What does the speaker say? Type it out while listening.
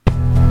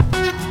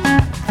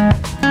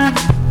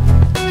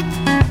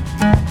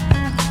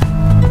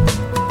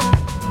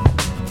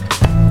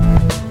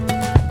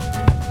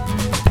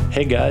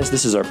Hey guys,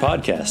 this is our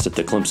podcast at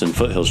the Clemson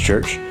Foothills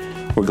Church.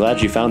 We're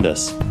glad you found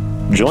us.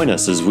 Join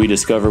us as we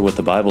discover what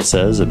the Bible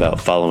says about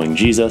following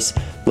Jesus,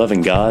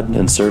 loving God,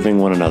 and serving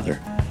one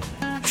another.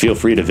 Feel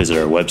free to visit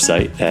our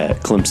website at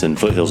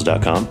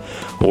clemsonfoothills.com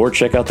or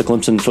check out the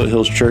Clemson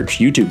Foothills Church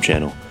YouTube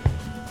channel.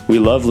 We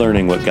love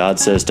learning what God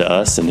says to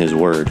us in His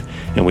Word,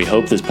 and we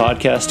hope this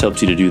podcast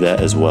helps you to do that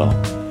as well.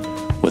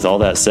 With all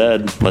that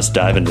said, let's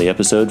dive into the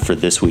episode for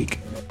this week.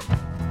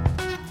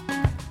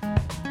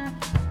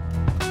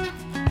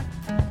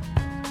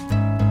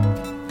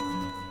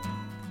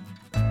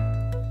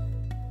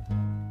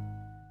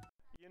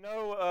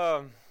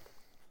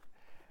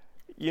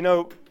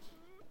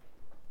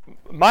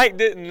 Mike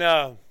didn't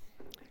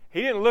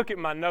look at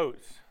my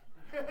notes,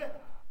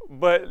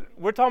 but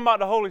we're talking about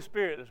the Holy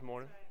Spirit this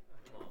morning.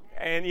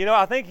 And,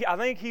 I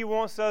think he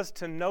wants us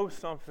to know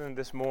something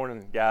this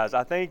morning, guys.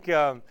 I think,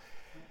 because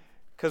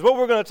what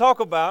we're going to talk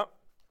about,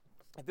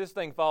 if this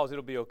thing falls,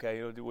 it'll be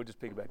okay. We'll just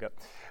pick it back up.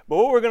 But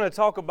what we're going to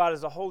talk about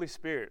is the Holy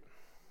Spirit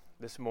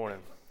this morning.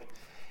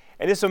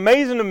 And it's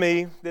amazing to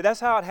me that that's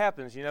how it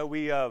happens.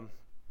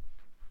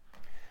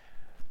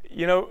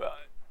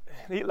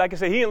 Like I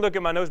said, he didn't look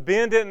at my notes.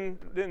 Ben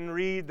didn't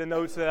read the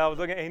notes that I was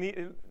looking at.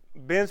 And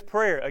Ben's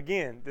prayer,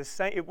 again, the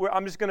same.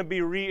 I'm just going to be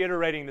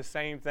reiterating the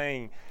same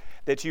thing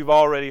that you've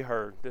already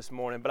heard this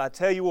morning. But I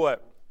tell you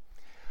what,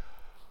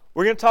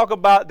 we're going to talk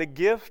about the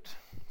gift,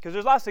 because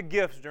there's lots of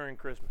gifts during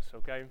Christmas,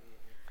 okay?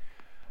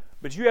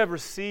 But you have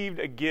received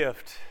a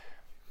gift,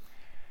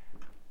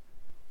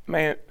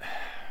 man,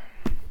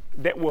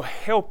 that will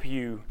help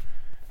you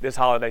this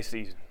holiday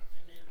season.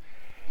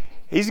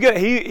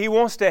 He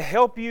wants to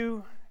help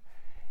you,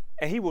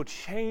 and He will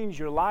change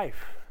your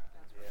life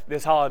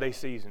this holiday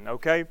season,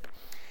 okay?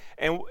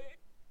 And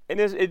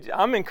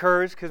I'm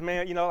encouraged because,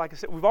 man, like I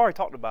said, we've already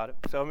talked about it.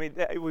 So,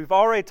 we've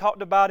already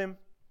talked about Him.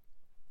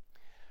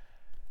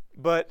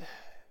 But,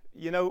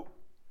 we're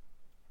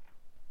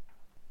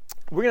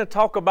going to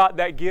talk about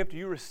that gift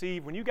you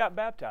received when you got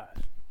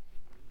baptized.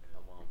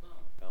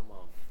 Come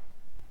on.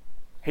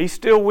 He's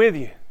still with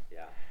you.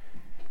 Yeah.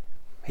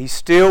 He's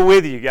still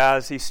with you,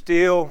 guys. He's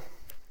still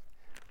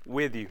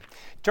with you.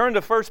 Turn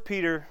to 1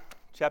 Peter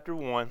chapter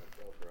 1.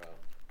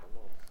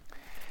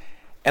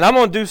 And I'm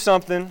going to do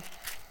something.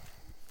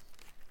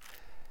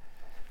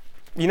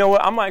 You know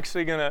what? I'm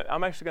actually gonna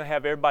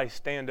have everybody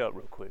stand up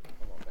real quick.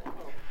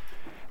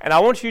 And I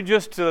want you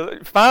just to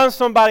find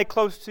somebody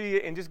close to you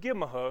and just give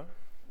them a hug.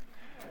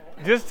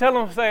 Just tell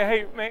them, say,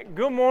 hey, man,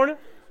 good morning.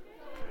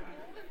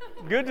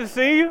 Good to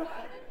see you.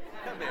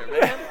 Come here,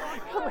 man.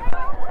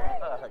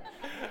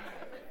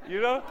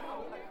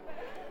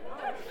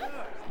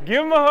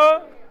 Give them a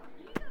hug.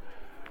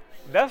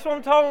 That's what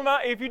I'm talking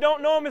about. If you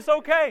don't know them, it's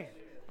okay.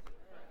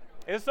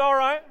 It's all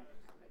right.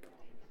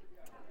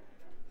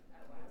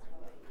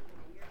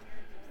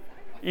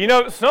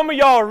 Some of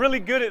y'all are really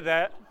good at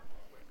that.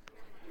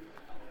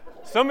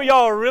 Some of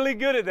y'all are really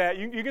good at that.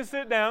 You can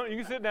sit down. You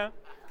can sit down.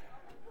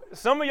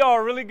 Some of y'all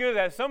are really good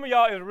at that. Some of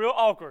y'all is real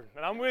awkward,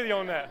 and I'm with you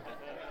on that.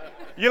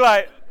 You're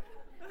like,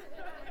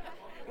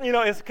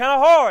 it's kind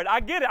of hard. I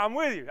get it. I'm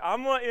with you.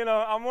 I'm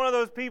one of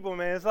those people,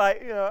 man. It's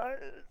like,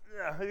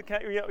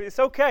 it's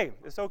okay.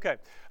 It's okay.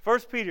 1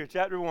 Peter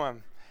chapter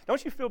 1.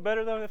 Don't you feel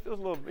better, though? It feels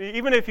a little,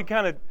 even if you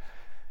kind of,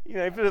 if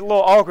it's a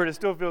little awkward, it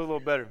still feels a little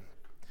better.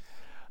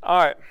 All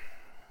right.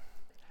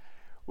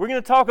 We're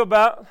going to talk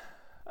about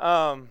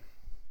a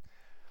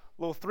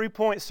little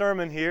 3-point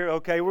sermon here,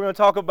 okay? We're going to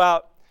talk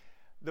about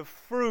the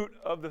fruit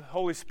of the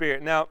Holy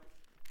Spirit. Now,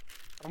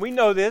 we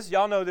know this.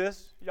 Y'all know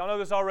this. Y'all know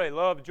this already.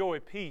 Love, joy,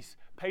 peace,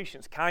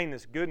 patience,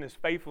 kindness, goodness,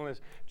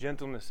 faithfulness,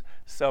 gentleness,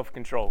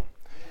 self-control.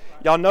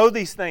 Y'all know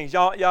these things.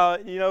 Y'all,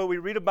 we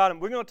read about them.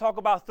 We're going to talk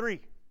about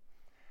 3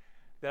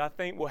 that I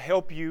think will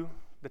help you.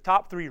 The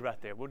top 3 right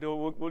there. We'll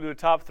do the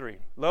top 3.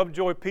 Love,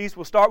 joy, peace.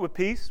 We'll start with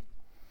peace.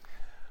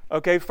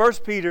 Okay, 1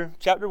 Peter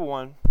chapter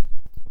 1.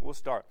 We'll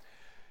start.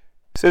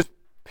 It says,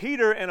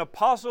 Peter, an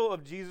apostle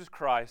of Jesus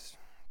Christ,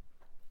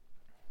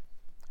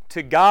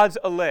 to God's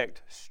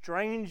elect,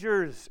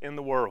 strangers in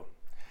the world,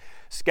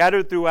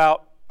 scattered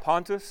throughout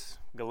Pontus,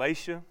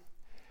 Galatia,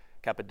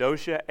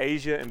 Cappadocia,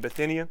 Asia, and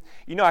Bithynia.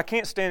 I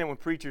can't stand it when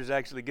preachers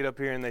actually get up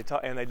here and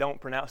they don't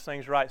pronounce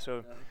things right,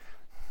 so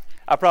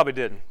I probably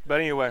didn't.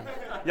 But anyway,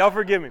 y'all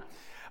forgive me.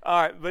 All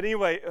right, but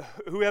anyway,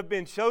 who have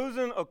been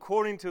chosen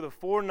according to the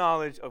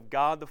foreknowledge of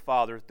God the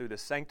Father through the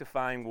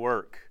sanctifying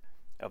work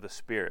of the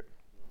Spirit,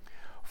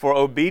 for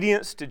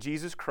obedience to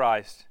Jesus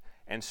Christ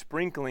and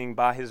sprinkling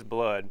by His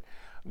blood,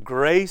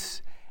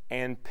 grace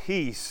and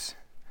peace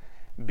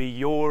be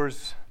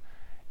yours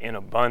in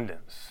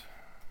abundance.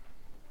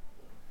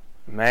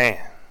 Man,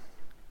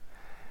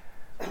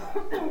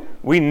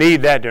 we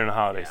need that during the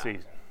holiday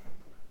season.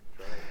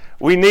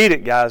 We need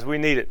it, guys. We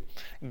need it.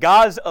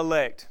 God's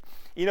elect.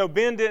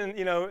 Ben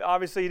didn't,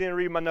 obviously he didn't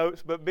read my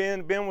notes, but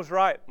Ben was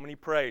right when he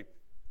prayed.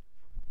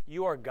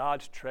 You are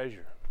God's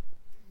treasure.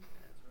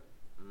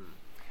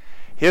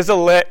 His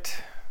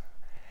elect.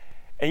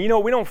 And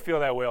we don't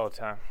feel that way all the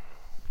time.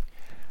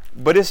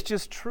 But it's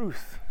just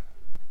truth.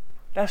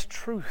 That's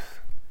truth.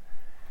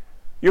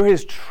 You're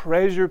His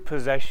treasured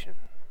possession.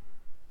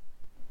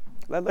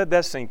 Let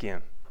that sink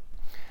in.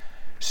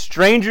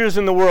 Strangers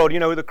in the world. You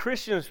know, the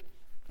Christians,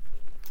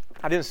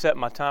 I didn't set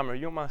my timer.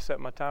 You don't mind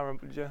setting my timer,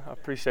 Jeff? I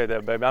appreciate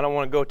that, baby. I don't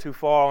want to go too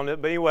far on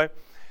it. But anyway,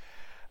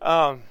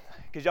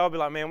 because y'all be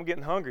like, man, we're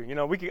getting hungry. You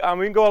know, we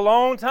can go a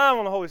long time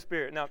on the Holy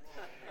Spirit. Now,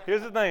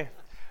 here's the thing.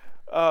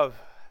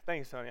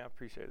 Thanks, honey. I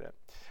appreciate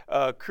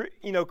that.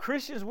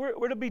 Christians,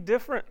 we're to be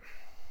different.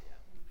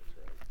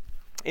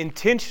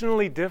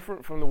 Intentionally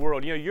different from the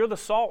world. You know, you're the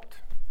salt.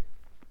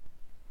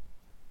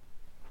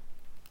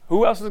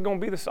 Who else is going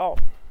to be the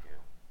salt?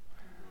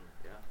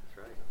 Yeah, that's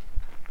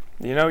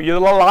right. You know, you're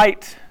the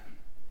light.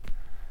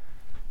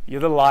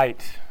 You're the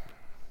light.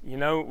 You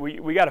know,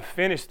 we got to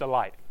finish the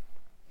light.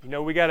 You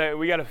know, we got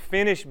to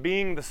finish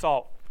being the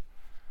salt.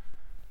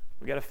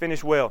 We got to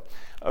finish well.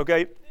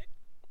 Okay.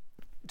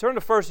 Turn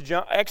to 1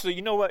 John. Actually,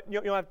 you know what?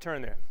 You don't have to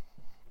turn there.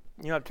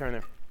 You don't have to turn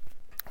there.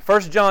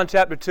 1 John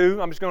chapter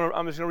 2. I'm just going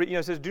to read. You know,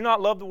 it says, "Do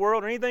not love the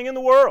world or anything in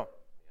the world.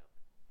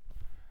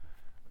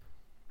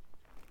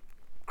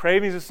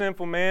 Cravings of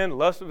sinful man,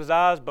 lust of his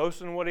eyes,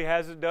 boasting in what he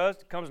has, it does.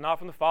 It comes not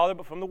from the Father,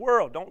 but from the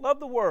world." Don't love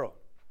the world.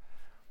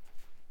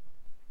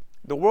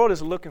 The world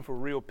is looking for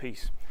real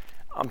peace.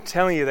 I'm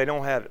telling you, they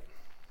don't have it.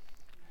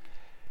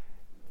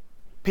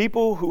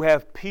 People who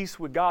have peace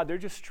with God, they're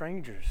just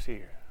strangers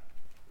here.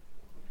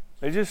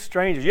 They're just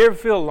strangers. You ever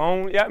feel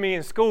alone? Yeah, I mean,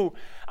 in school,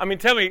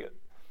 tell me,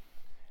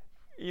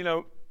 you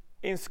know,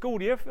 in school,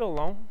 do you ever feel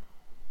alone?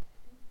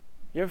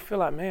 You ever feel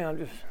like,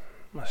 man,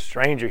 I'm a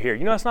stranger here?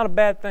 You know, that's not a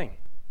bad thing.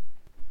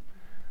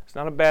 It's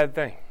not a bad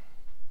thing.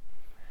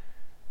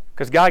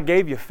 Because God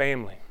gave you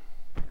family.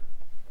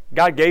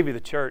 God gave you the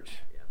church.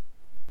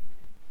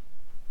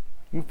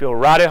 You feel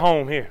right at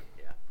home here.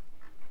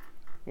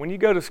 When you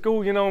go to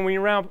school, you know, when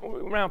you're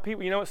around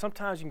people, you know what?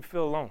 Sometimes you can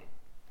feel alone.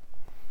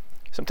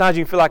 Sometimes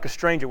you can feel like a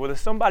stranger. Well,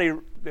 there's somebody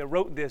that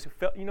wrote this who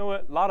felt, you know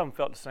what? A lot of them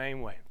felt the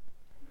same way.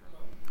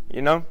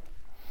 You know?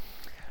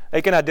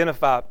 They can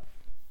identify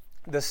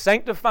the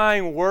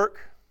sanctifying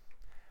work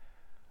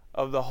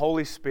of the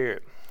Holy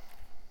Spirit.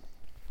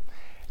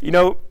 You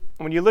know,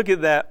 when you look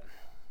at that,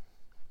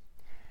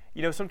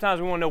 you know,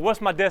 sometimes we want to know, what's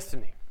my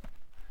destiny?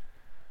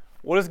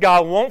 What does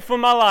God want for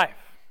my life?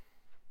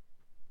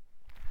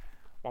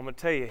 Well, I'm going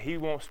to tell you, He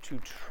wants to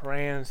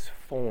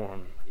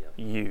transform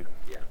you.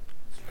 Yeah.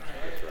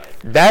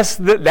 That's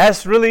right.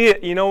 That's really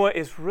it. You know what?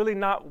 It's really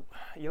not,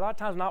 a lot of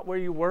times, not where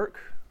you work.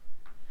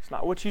 It's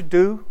not what you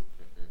do.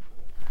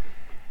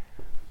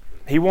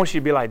 He wants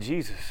you to be like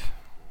Jesus.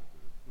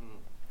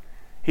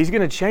 He's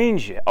going to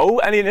change you.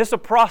 It's a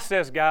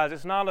process, guys.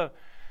 It's not a,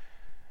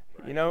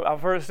 you know,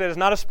 I've heard it said it's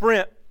not a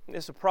sprint.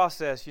 It's a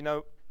process, you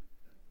know.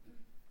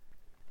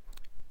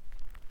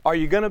 Are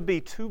you going to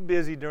be too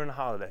busy during the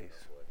holidays?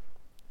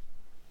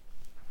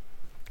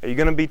 Are you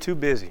going to be too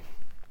busy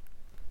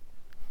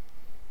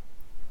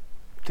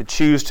to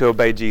choose to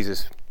obey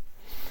Jesus?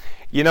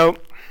 You know,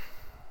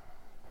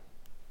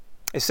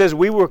 it says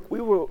we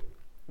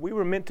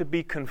were meant to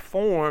be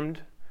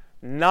conformed,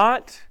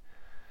 not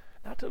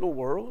to the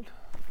world.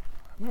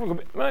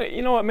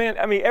 You know what, man?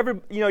 I mean,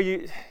 everybody,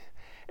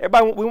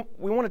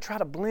 we want to try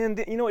to blend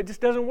in. You know, it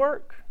just doesn't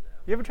work.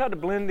 You ever tried to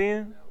blend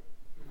in?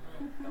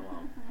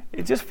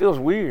 It just feels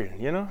weird,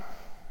 you know?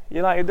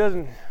 You're like,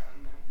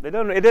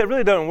 it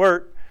really doesn't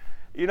work.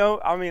 You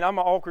know, I mean, I'm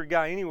an awkward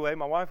guy anyway.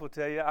 My wife will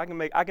tell you,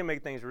 I can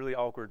make things really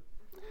awkward.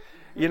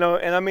 You know,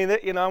 and I mean,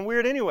 I'm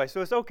weird anyway, so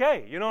it's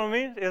okay. You know what I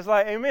mean? It's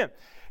like, amen.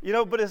 You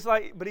know, but it's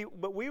like,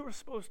 but we were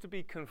supposed to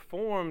be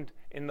conformed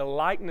in the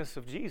likeness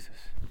of Jesus.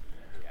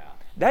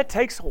 That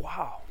takes a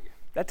while.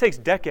 That takes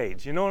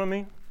decades. You know what I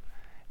mean?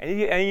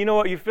 And you know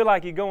what? You feel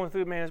like you're going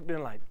through, man, it's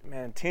been like,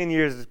 10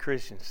 years as a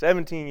Christian,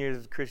 17 years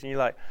as a Christian. You're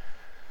like,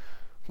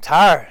 I'm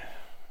tired.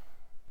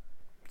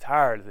 I'm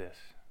tired of this.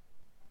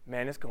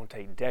 Man, it's going to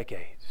take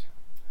decades.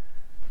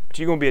 But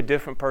you're going to be a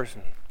different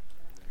person.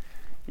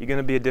 You're going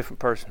to be a different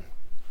person.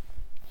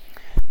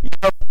 You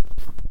know,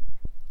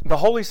 the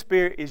Holy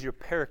Spirit is your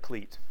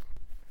paraclete.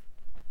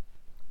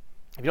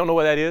 If you don't know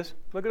what that is,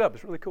 look it up.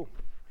 It's really cool.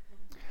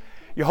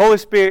 Your Holy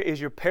Spirit is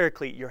your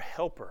paraclete, your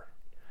helper,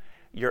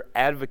 your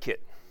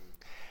advocate.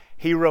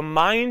 He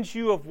reminds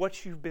you of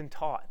what you've been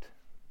taught.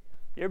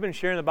 You ever been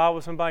sharing the Bible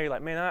with somebody? You're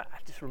like, man, I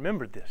just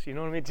remembered this. You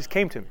know what I mean? It just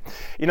came to me.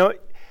 You know,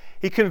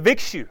 He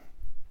convicts you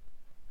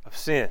of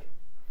sin.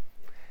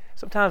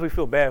 Sometimes we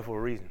feel bad for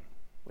a reason.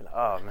 We're like,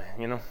 oh, man,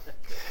 you know.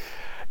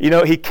 You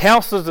know, He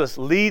counsels us,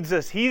 leads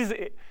us.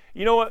 You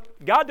know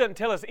what? God doesn't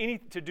tell us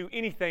to do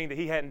anything that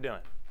He hadn't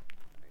done.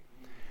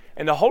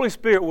 And the Holy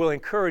Spirit will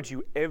encourage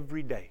you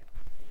every day.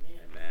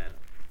 Amen.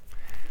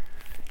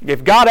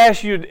 If God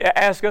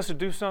asks us to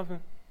do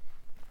something,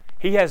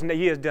 He has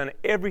done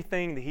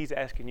everything that He's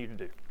asking you to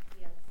do.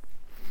 Yes.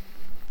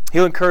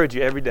 He'll encourage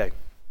you every day.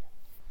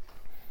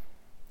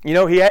 You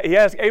know, He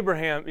asked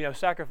Abraham, you know,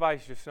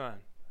 sacrifice your son,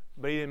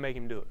 but He didn't make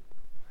him do it.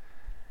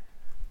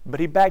 But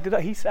He backed it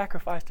up. He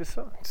sacrificed His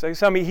son. So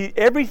I mean,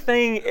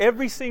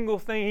 every single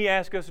thing He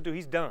asked us to do,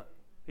 He's done.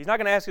 He's not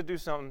going to ask us to do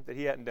something that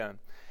He hadn't done.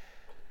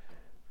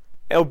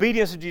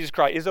 Obedience to Jesus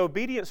Christ. Is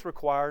obedience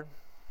required?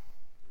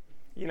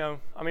 You know,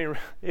 I mean,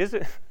 is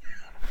it?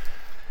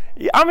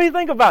 Yeah, I mean,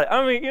 think about it.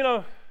 I mean, you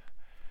know,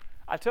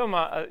 I tell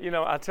my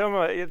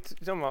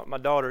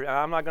daughter,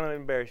 I'm not going to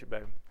embarrass you,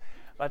 baby.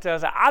 But I tell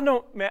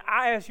her,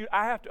 I ask you,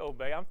 I have to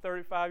obey. I'm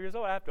 35 years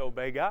old. I have to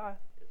obey God.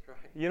 That's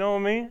right. You know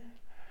what I mean?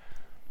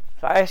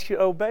 If I ask you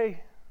to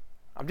obey,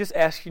 I'm just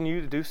asking you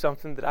to do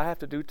something that I have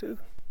to do too.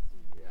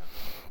 Yeah.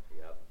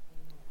 Yep.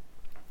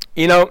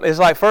 You know, it's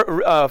like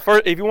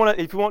if you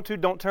want to,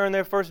 don't turn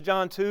there. 1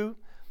 John 2,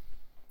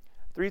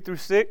 3 through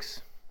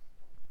 6.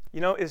 You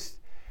know, it's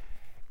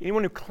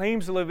anyone who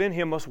claims to live in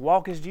Him must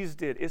walk as Jesus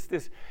did. It's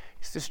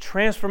this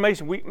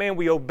transformation.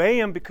 We obey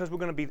Him because we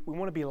want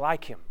to be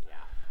like Him. Yeah.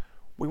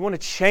 We want to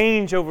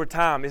change over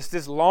time. It's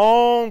this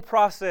long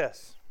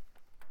process,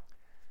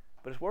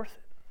 but it's worth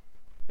it.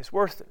 It's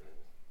worth it.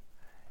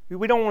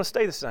 We don't want to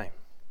stay the same.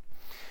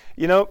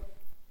 You know,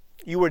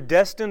 you were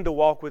destined to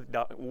walk with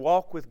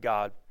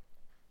God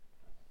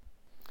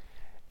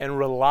and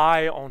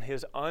rely on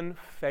His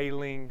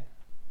unfailing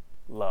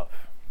love.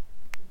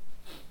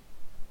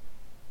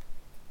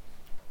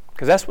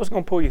 Because that's what's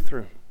going to pull you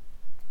through.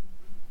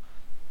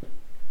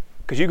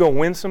 Because you're going to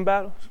win some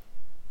battles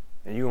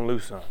and you're going to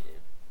lose some.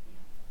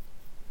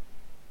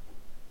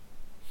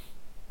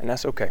 And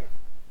that's okay.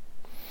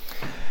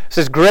 It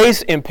says,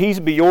 grace and peace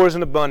be yours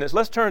in abundance.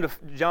 Let's turn to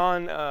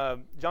John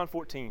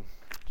 14.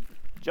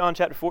 John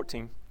chapter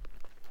 14.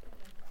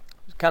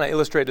 Just kind of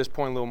illustrate this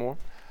point a little more.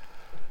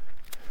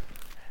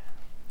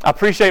 I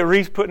appreciate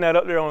Reese putting that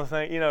up there on the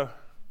thing. You know,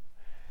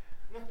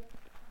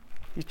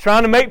 he's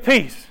trying to make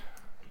peace.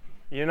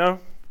 You know?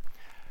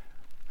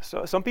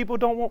 So some people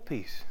don't want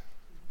peace.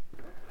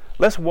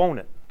 Let's want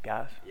it,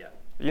 guys. Yeah.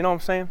 You know what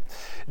I'm saying?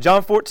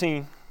 John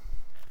 14,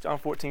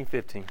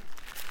 15.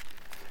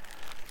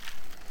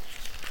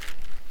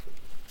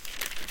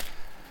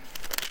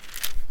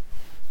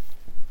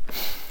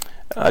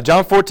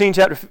 John 14,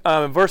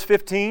 verse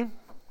 15.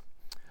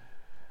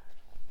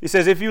 He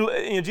says,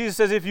 Jesus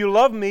says, if you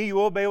love me, you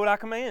will obey what I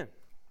command.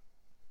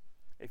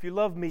 If you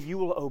love me, you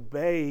will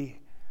obey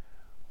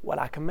what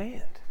I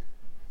command.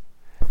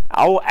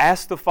 I will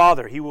ask the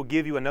Father. He will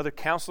give you another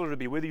counselor to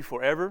be with you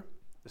forever,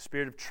 the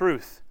Spirit of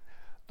truth.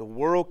 The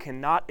world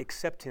cannot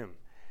accept Him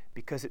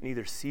because it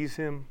neither sees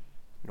Him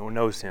nor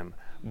knows Him.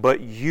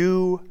 But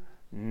you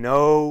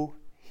know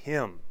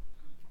Him.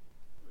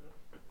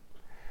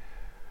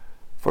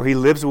 For He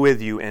lives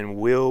with you and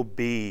will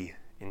be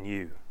in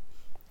you.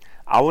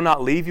 I will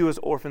not leave you as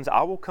orphans.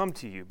 I will come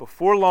to you.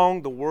 Before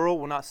long, the world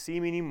will not see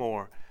me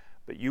anymore,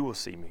 but you will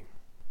see me.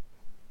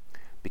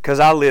 Because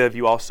I live,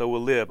 you also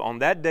will live. On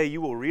that day,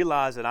 you will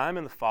realize that I am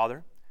in the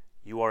Father,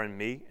 you are in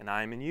me, and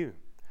I am in you.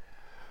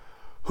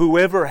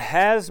 Whoever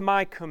has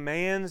my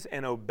commands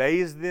and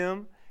obeys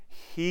them,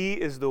 he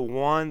is the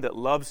one that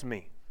loves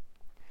me.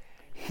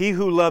 He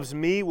who loves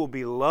me will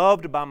be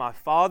loved by my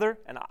Father,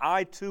 and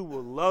I too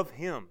will love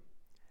him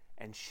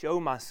and show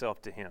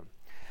myself to him.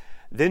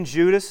 Then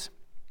Judas,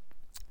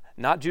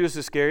 not Judas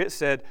Iscariot,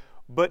 said,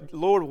 but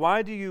Lord,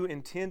 why do you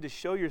intend to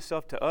show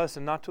yourself to us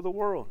and not to the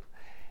world?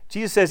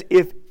 Jesus says,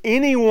 if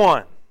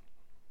anyone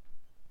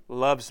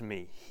loves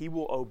me, he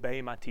will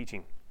obey my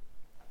teaching.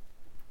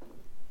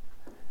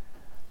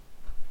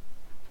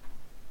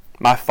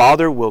 My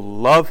Father will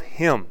love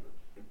him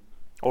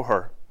or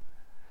her,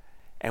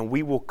 and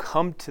we will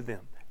come to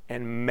them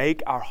and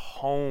make our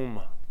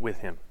home with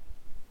him.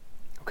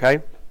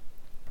 Okay?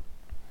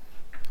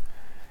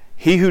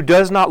 He who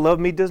does not love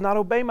me does not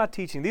obey my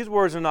teaching. These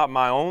words are not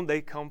my own.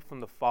 They come from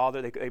the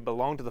Father. They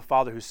belong to the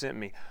Father who sent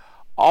me.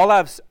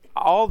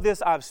 All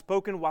this I've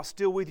spoken while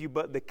still with you,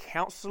 but the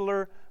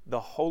Counselor, the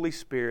Holy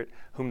Spirit,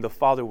 whom the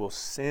Father will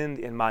send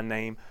in my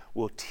name,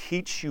 will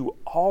teach you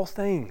all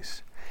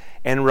things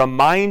and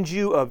remind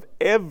you of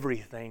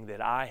everything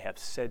that I have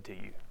said to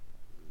you.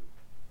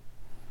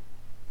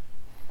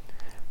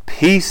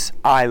 Peace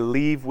I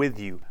leave with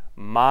you.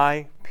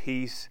 My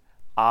peace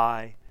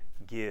I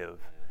give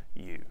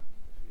you.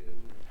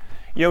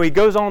 You know, he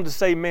goes on to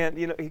say, man,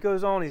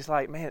 he's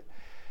like, man,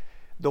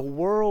 the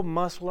world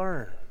must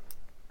learn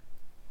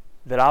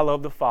that I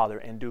love the Father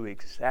and do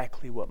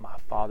exactly what my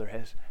Father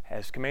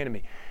has commanded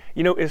me.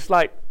 You know, it's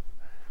like,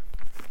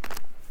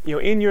 you know,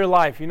 in your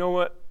life, you know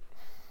what?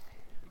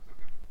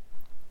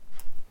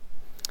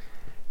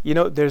 You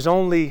know, there can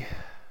only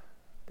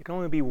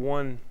be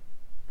one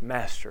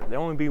master. There can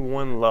only be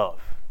one love.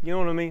 You know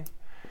what I mean?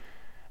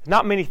 There's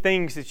not many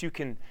things that you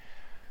can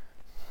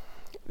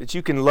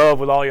love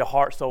with all your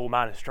heart, soul,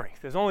 mind, and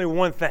strength. There's only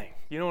one thing.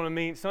 You know what I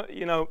mean? So,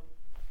 you know,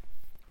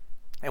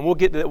 and we'll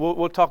get to that.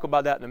 We'll talk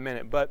about that in a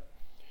minute. But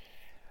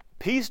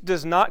peace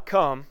does not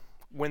come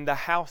when the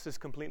house is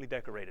completely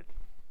decorated.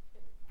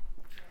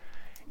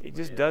 It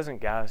just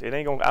doesn't, guys. It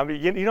ain't gonna. I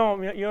mean,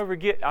 you ever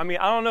get? I mean,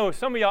 I don't know.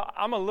 Some of y'all,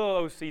 I'm a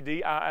little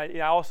OCD. I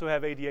also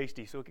have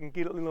ADHD, so it can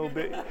get a little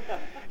bit.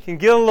 Can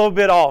get a little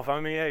bit off. I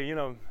mean, hey, you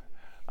know,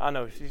 I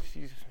know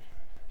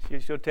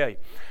she'll tell you,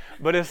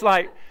 but it's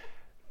like.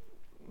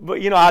 But,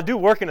 you know, I do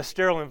work in a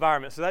sterile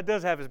environment, so that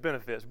does have its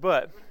benefits.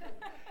 But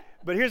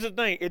here's the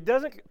thing.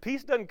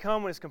 Peace doesn't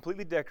come when it's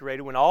completely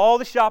decorated, when all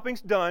the shopping's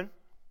done,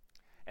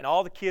 And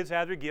all the kids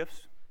have their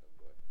gifts.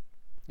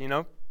 You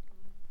know?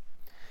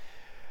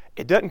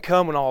 It doesn't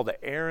come when all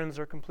the errands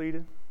are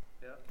completed.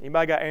 Yeah.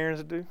 Anybody got errands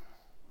to do?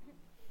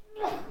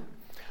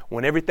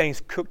 When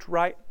everything's cooked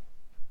right.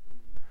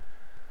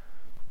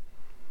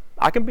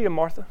 I can be a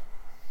Martha.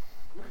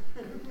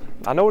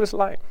 I know what it's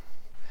like.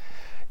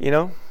 You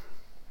know?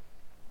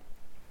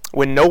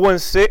 When no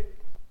one's sick.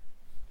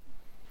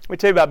 Let me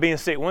tell you about being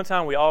sick. One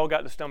time we all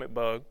got the stomach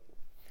bug,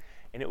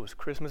 and it was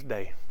Christmas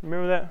Day.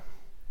 Remember that?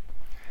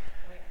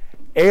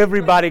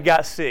 Everybody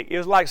got sick. It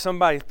was like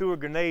somebody threw a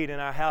grenade in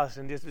our house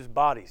and just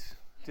bodies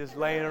just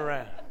laying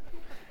around.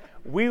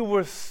 We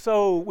were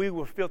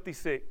filthy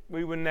sick.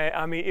 It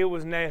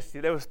was nasty.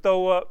 There was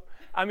throw up.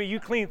 You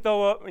clean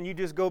throw up and you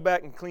just go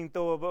back and clean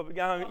throw up.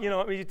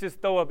 You just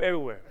throw up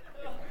everywhere.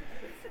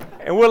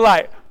 And we're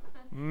like,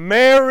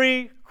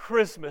 Merry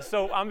Christmas.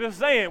 So I'm just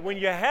saying, when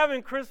you're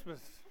having Christmas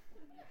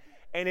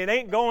and it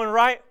ain't going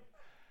right,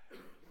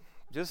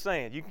 just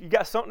saying, you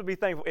got something to be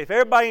thankful. If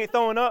everybody ain't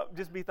throwing up,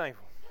 just be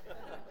thankful.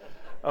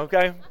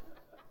 Okay?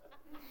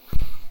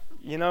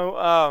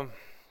 But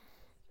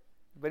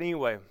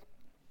anyway,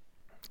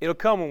 it'll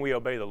come when we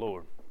obey the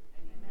Lord.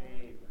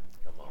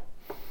 Come on.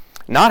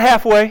 Not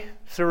halfway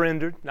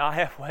surrendered, not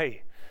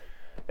halfway.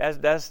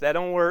 That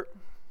don't work.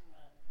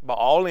 But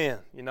all in,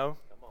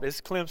 This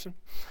is Clemson.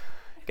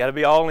 Got to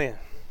be all in.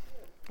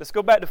 Let's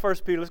go back to 1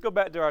 Peter. Let's go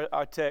back to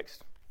our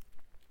text.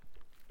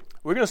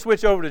 We're going to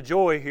switch over to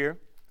joy here.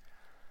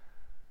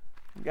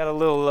 We've got a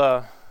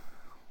little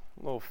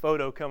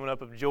photo coming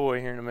up of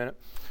joy here in a minute.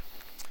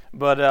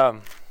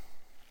 But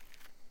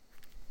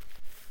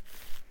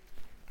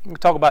we'll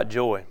talk about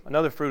joy,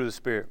 another fruit of the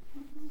Spirit.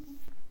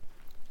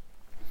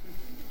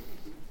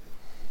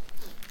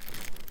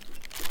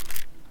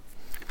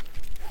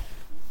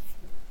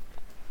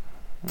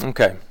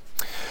 Okay.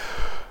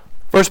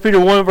 1 Peter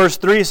 1 verse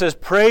 3 says,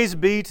 Praise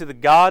be to the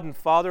God and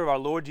Father of our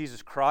Lord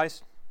Jesus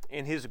Christ.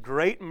 In His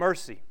great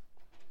mercy,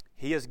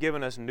 He has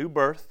given us new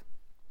birth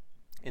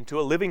into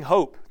a living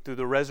hope through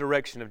the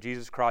resurrection of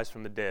Jesus Christ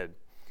from the dead,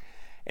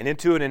 and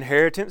into an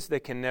inheritance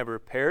that can never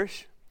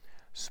perish,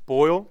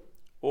 spoil,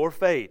 or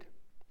fade,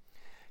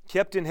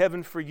 kept in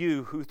heaven for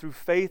you, who through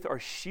faith are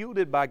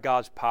shielded by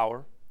God's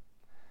power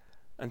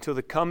until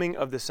the coming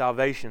of the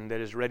salvation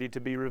that is ready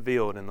to be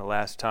revealed in the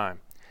last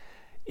time.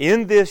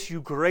 In this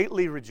you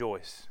greatly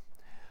rejoice,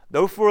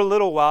 though for a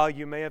little while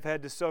you may have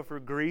had to suffer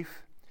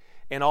grief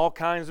in all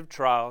kinds of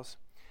trials.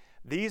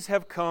 These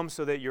have come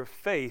so that your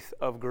faith,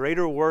 of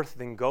greater worth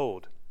than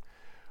gold,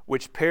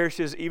 which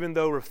perishes even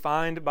though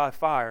refined by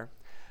fire,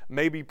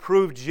 may be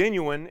proved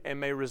genuine and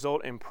may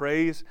result in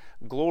praise,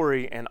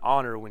 glory, and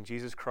honor when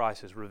Jesus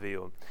Christ is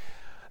revealed.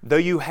 Though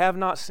you have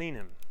not seen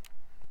Him,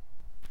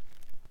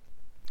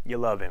 you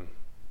love Him.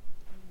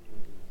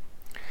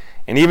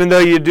 And even though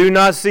you do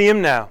not see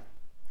Him now,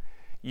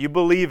 you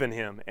believe in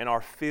Him and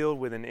are filled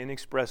with an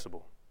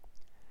inexpressible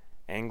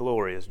and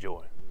glorious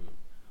joy.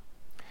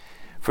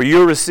 For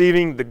you are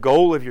receiving the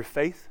goal of your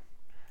faith,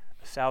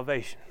 the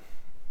salvation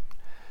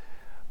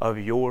of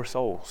your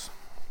souls.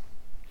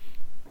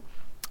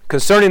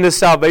 Concerning this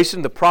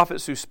salvation, the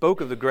prophets who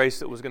spoke of the grace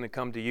that was going to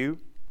come to you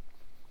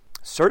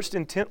searched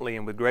intently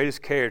and with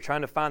greatest care,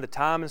 trying to find the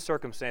time and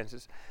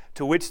circumstances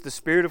to which the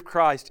Spirit of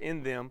Christ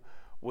in them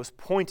was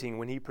pointing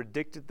when He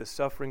predicted the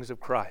sufferings of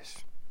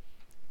Christ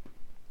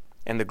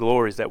and the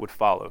glories that would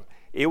follow.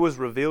 It was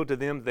revealed to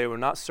them they were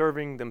not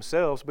serving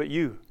themselves but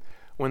you,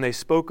 when they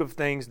spoke of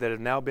things that have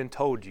now been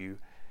told you,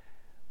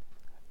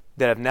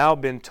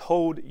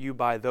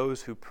 by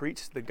those who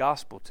preached the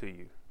gospel to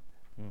you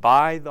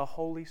by the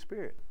Holy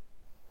Spirit,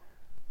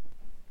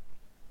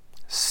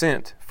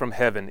 sent from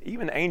heaven.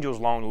 Even angels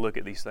long to look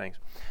at these things.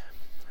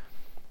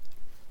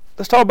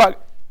 Let's talk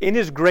about in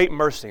His great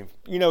mercy.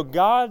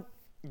 God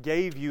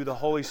gave you the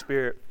Holy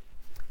Spirit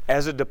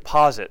as a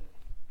deposit,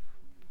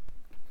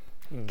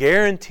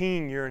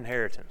 guaranteeing your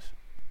inheritance.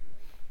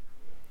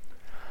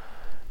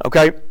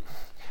 Okay?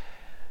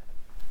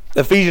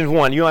 Ephesians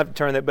 1, you don't have to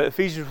turn that, but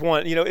Ephesians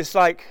 1, it's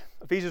like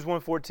Ephesians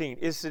 1:14.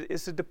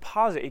 It's a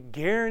deposit. It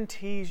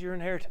guarantees your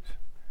inheritance.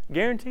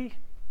 Guarantee?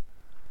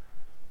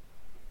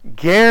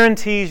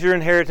 Guarantees your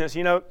inheritance.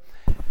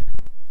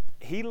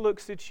 He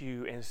looks at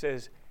you and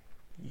says,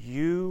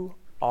 you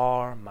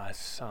are my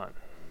son.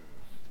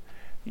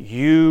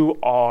 You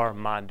are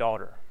my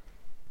daughter.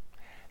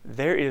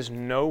 There is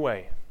no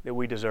way that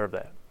we deserve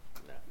that.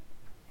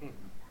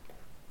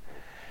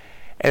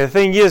 And the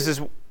thing is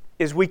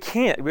we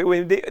can't.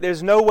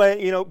 There's no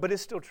way, but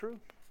it's still true.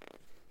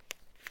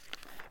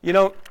 I'm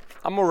going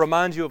to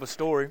remind you of a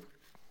story.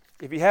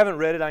 If you haven't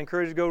read it, I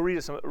encourage you to go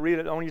read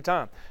it on your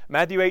time.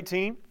 Matthew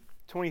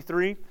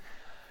 18:23. You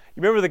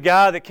remember the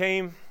guy that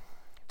came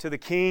to the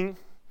king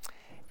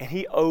and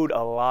he owed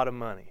a lot of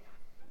money.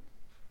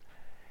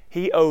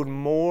 He owed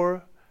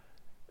more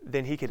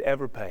than he could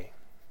ever pay.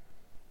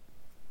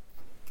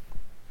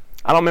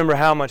 I don't remember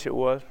how much it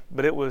was,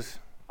 but it was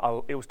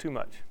too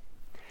much.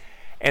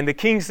 And the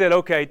king said,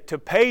 okay, to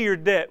pay your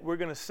debt, we're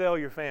going to sell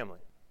your family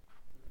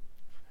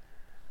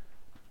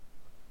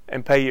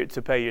and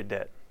to pay your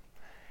debt.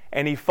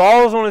 And he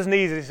falls on his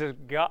knees and he says,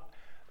 God,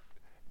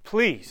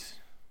 please,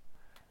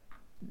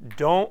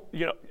 don't,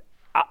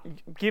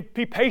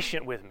 be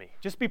patient with me.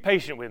 Just be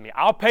patient with me.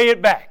 I'll pay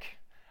it back.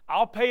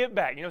 I'll pay it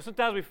back.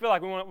 Sometimes we feel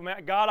like we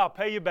want, God, I'll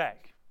pay you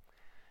back.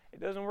 It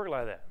doesn't work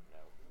like that.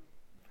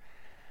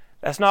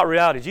 That's not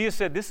reality. Jesus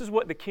said, this is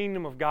what the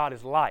kingdom of God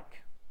is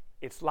like.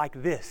 It's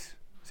like this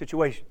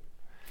situation.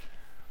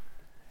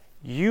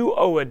 You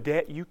owe a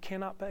debt you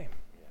cannot pay.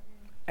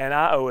 And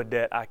I owe a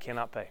debt I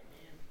cannot pay.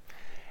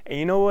 And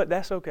you know what?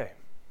 That's okay.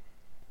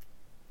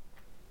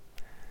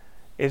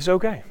 It's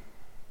okay.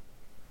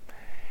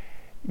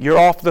 You're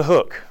off the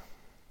hook.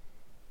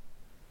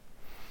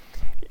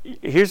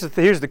 Here's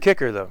the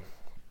kicker, though.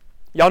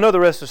 Y'all know the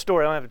rest of the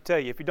story. I don't have to tell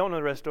you. If you don't know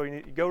the rest of the story, you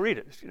need to go read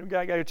it. You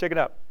got to check it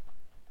out.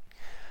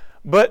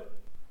 But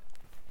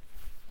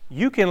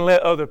you can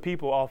let other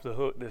people off the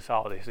hook this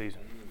holiday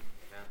season.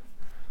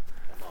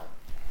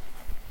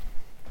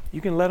 You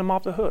can let them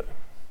off the hook.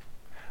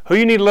 Who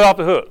you need to let off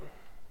the hook?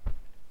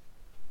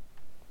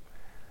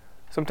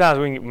 Sometimes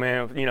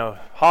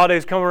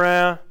holidays come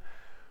around,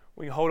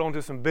 we can hold on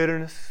to some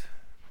bitterness.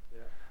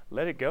 Yeah.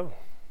 Let it go.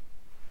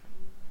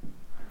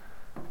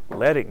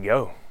 Let it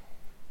go.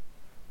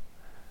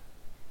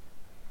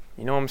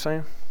 You know what I'm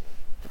saying?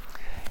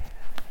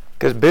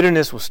 Because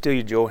bitterness will steal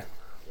your joy.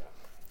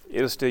 Yeah.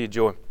 It'll steal your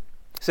joy. It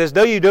says,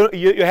 though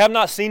you have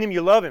not seen him,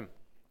 you love him.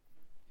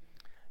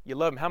 You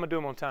love him. How am I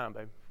doing on time,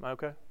 babe? Am I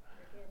okay?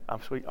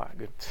 I'm sweet. All right,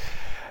 good.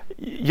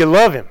 You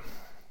love him.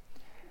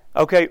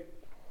 Okay,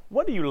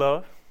 what do you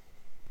love?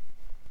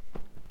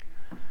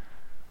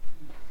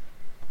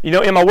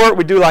 In my work,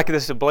 we do like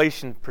this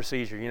ablation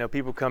procedure.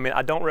 People come in.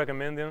 I don't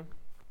recommend them.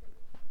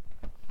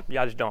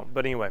 Yeah, I just don't.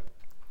 But anyway,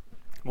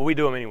 we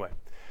do them anyway.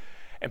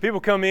 And people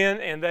come in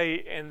and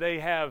they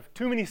have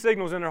too many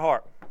signals in their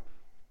heart.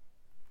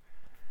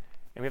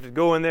 And we have to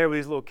go in there with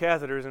these little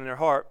catheters in their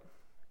heart,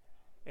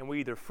 and we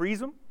either freeze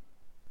them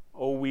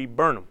or we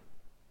burn them.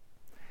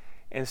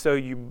 And so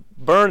you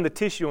burn the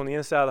tissue on the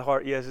inside of the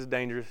heart. Yes, it's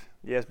dangerous.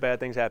 Yes,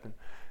 bad things happen.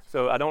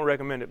 So I don't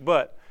recommend it.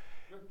 But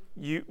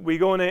we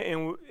go in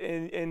there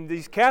and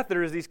these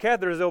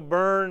catheters they'll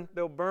burn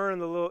the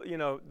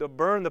little, they'll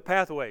burn the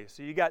pathways.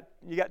 So you got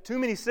too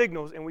many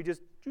signals, and we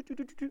just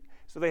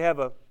so they have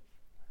a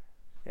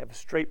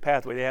straight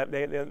pathway.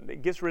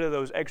 It gets rid of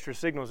those extra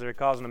signals that are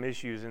causing them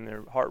issues in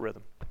their heart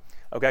rhythm.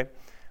 Okay?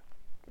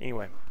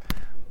 Anyway,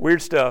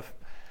 weird stuff.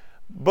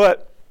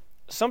 But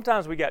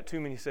sometimes we got too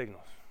many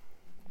signals.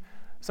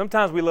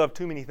 Sometimes we love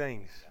too many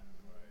things.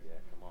 Yeah,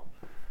 come on.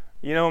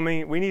 You know what I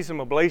mean? We need some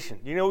ablation.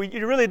 You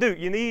really do.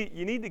 You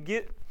need to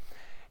get,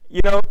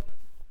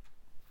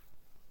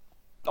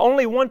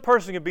 only one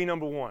person can be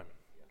number one.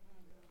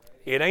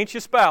 It ain't your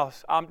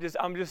spouse. I'm just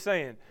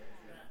saying.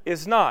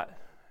 It's not.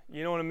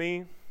 You know what I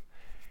mean?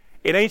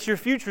 It ain't your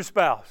future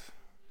spouse.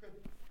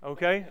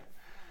 Okay?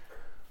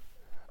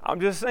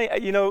 I'm just saying,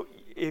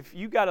 if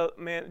you got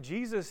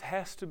Jesus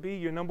has to be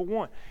your number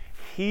one.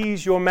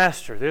 He's your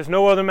master. There's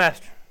no other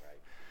master.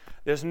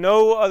 There's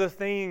no other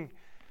thing.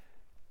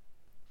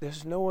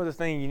 There's no other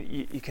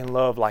thing you can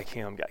love like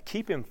him.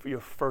 Keep him for your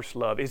first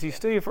love. Is he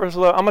still your first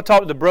love? I'm going to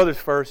talk to the brothers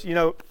first.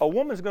 A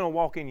woman's going to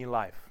walk in your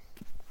life.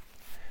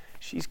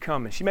 She's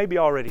coming. She may be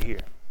already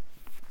here.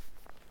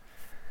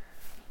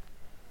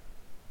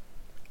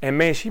 And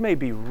man, she may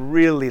be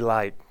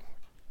really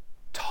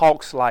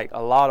talks like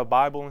a lot of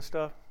Bible and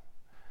stuff.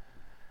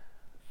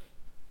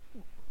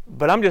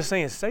 But I'm just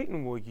saying,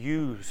 Satan will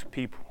use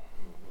people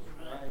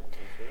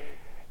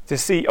to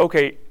see,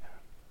 okay,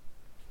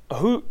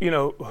 who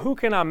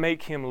can I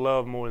make him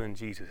love more than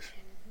Jesus?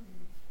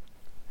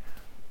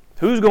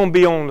 Who's going to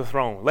be on the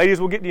throne?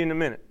 Ladies, we'll get to you in a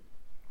minute.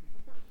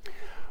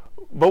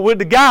 But with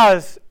the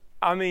guys,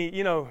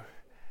 and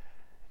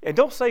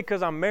don't say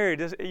because I'm married,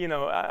 you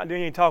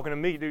ain't talking to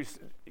me, dude.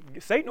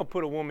 Satan will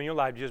put a woman in your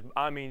life, just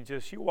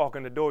you walk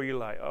in the door, you're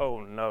like,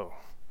 oh no.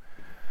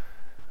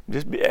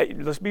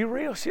 Let's be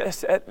real. He'll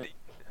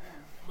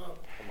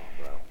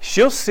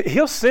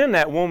send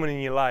that woman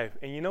in your life,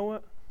 and you know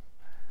what?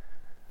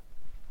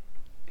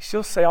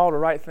 She'll say all the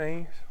right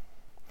things.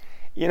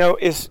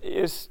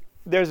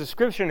 There's a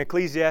scripture in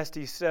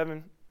Ecclesiastes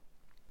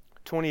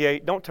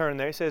 7:28. Don't turn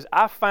there. It says,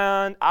 I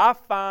find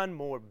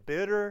more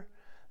bitter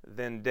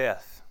than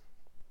death.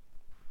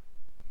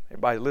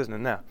 Everybody's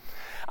listening now.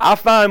 I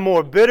find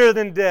more bitter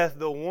than death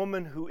the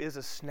woman who is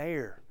a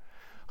snare,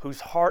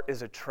 whose heart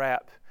is a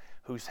trap,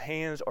 whose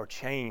hands are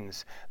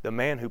chains. The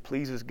man who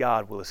pleases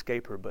God will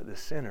escape her, but the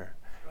sinner,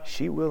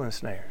 she will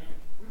ensnare.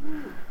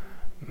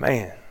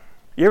 Man,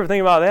 you ever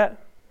think about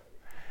that?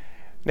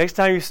 Next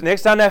time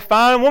that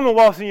fine woman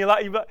walks in your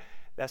life,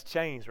 that's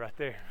chains right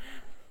there.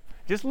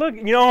 Just look,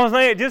 you know what I'm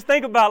saying? Just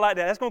think about it like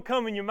that. That's going to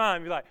come in your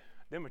mind. Be like,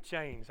 them are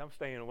chains. I'm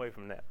staying away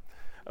from that.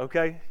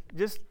 Okay?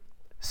 Just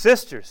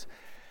sisters.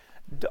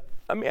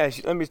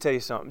 Let me tell you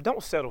something.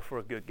 Don't settle for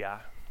a good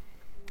guy.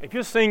 If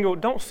you're single,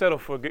 don't settle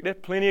for a good. There's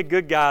plenty of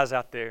good guys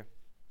out there.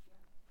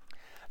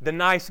 The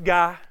nice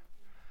guy.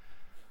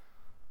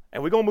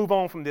 And we're going to move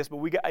on from this, but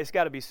it's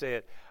got to be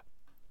said.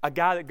 A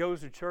guy that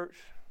goes to church,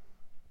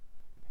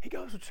 he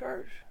goes to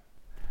church.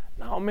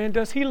 No, man,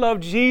 does he love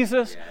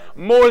Jesus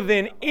more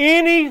than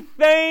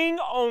anything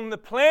on the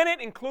planet,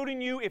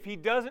 including you? If he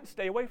doesn't,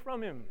 stay away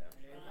from him.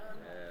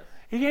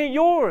 He ain't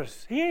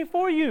yours. He ain't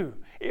for you.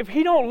 If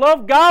he don't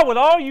love God with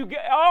all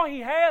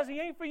he has, he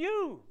ain't for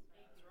you.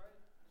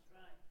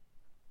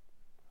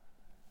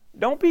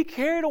 Don't be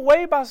carried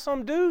away by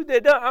some dude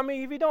that does. I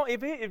mean,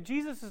 if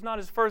Jesus is not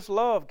his first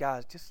love,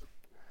 guys,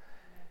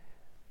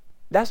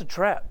 that's a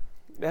trap.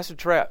 That's a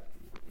trap.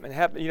 And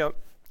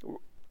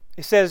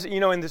it says,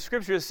 in the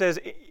scripture, it says,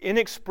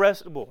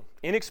 inexpressible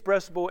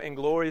and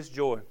glorious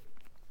joy.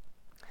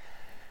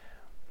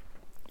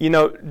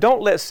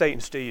 Don't let Satan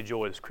steal your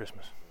joy this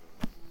Christmas.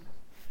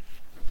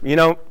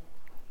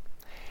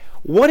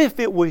 What if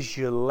it was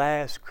your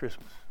last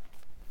Christmas?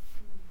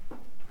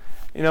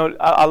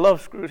 I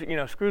love Scrooge.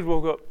 Scrooge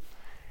woke up.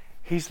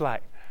 He's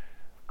like,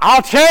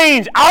 I'll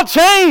change.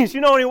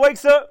 When he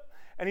wakes up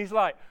and he's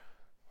like,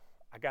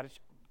 I got a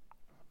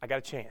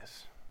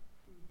chance.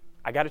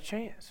 I got a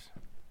chance.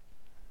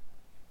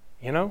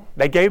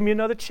 They gave me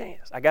another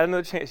chance. I got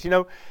another chance.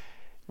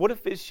 What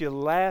if it's your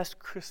last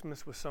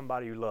Christmas with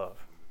somebody you love?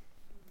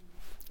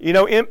 In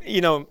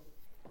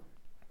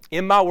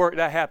my work,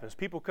 that happens.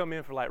 People come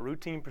in for like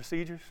routine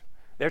procedures.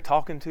 They're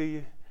talking to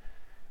you.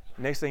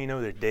 Next thing you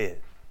know, they're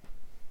dead.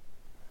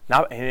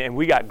 Now, and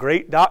we got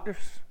great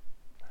doctors.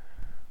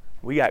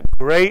 We got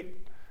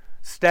great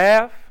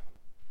staff,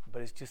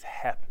 but it just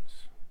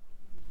happens.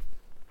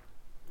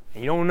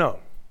 And you don't know.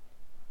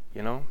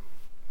 You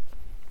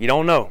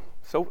don't know.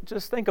 So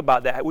just think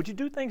about that. Would you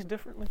do things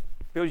differently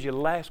if it was your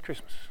last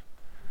Christmas?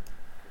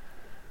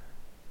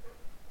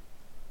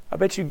 I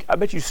bet you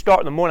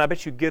start in the morning. I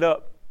bet you get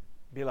up,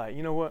 be like,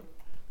 you know what?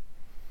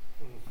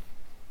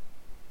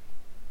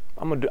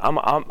 I'm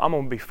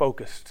gonna be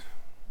focused.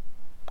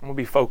 I'm gonna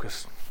be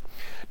focused.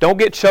 Don't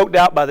get choked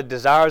out by the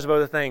desires of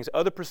other things,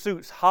 other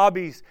pursuits,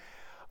 hobbies,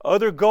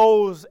 other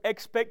goals,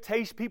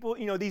 expectations. People,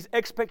 these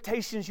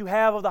expectations you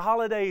have of the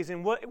holidays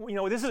and what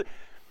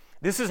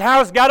this is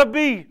how it's got to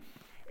be.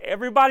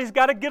 Everybody's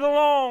got to get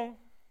along.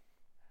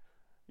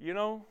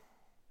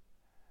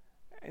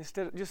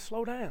 Instead of just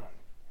slow down.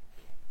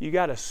 You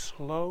got to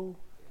slow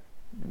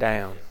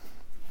down.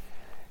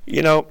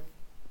 Don't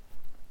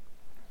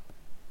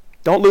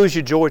lose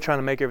your joy trying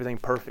to make everything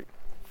perfect.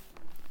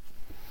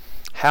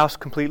 House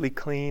completely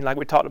clean, like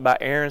we talked about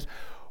Aaron's.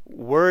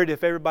 Worried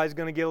if everybody's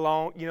going to get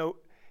along.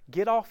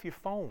 Get off your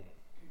phone.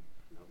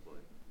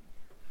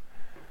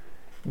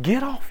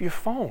 Get off your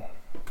phone.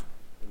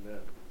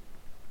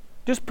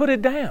 Just put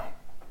it down.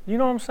 You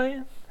know what I'm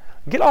saying?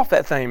 Get off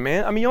that thing,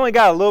 man. I mean, you only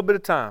got a little bit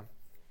of time.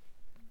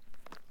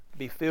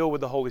 Be filled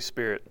with the Holy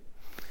Spirit.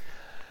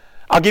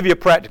 I'll give you a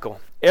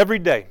practical. Every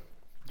day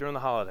during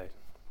the holidays.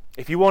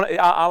 If you want,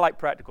 I like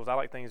practicals. I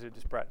like things that are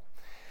just practical.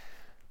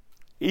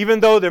 Even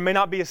though there may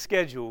not be a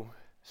schedule,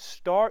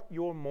 start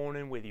your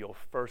morning with your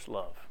first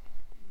love.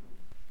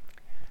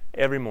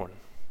 Every morning.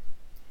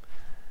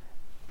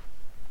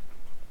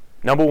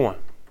 Number one,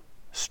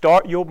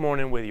 start your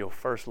morning with your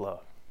first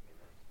love.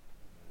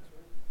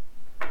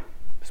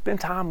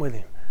 Spend time with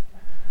him.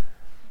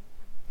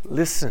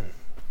 Listen.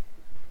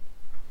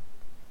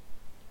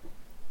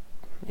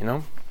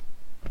 And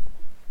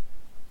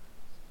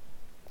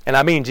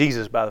I mean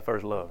Jesus by the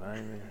first love.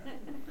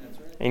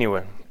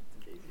 Anyway,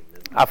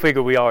 I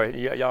figure y'all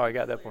already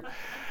got that point.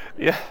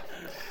 Yeah.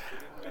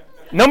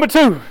 Number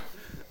two,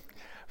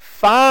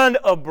 find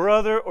a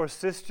brother or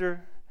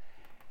sister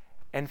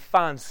and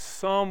find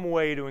some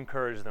way to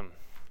encourage them.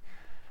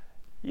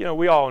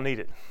 We all need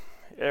it.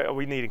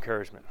 We need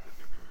encouragement.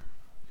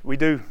 We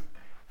do.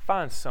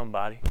 Find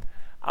somebody.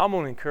 I'm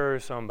going to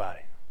encourage somebody.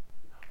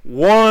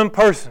 One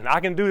person. I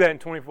can do that in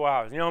 24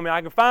 hours. You know what I mean?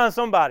 I can find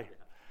somebody.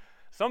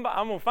 I'm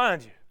going to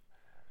find you.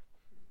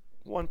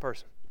 One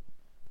person.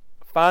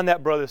 Find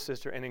that brother or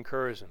sister and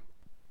encourage them.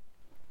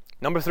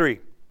 Number three.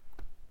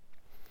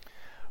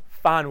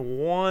 Find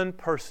one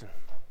person.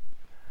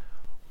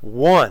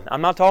 One. I'm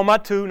not talking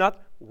about two.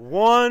 Not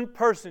one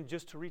person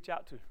just to reach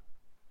out to.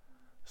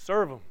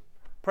 Serve them.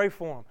 Pray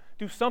for them.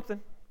 Do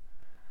something.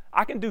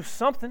 I can do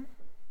something.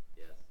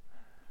 Yes.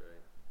 Right.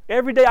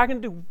 Every day I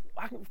can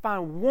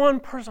find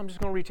one person I'm just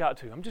going to reach out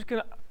to. I'm just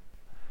going to,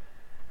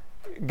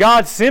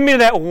 God, send me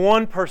that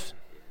one person.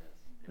 Yes.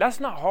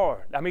 That's not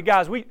hard. I mean,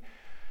 guys, don't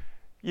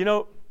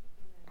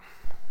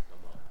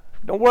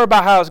worry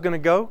about how it's going to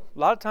go. A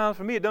lot of times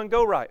for me it doesn't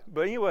go right.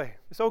 But anyway,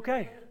 it's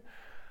okay.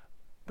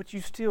 But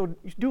you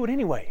do it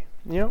anyway,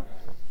 The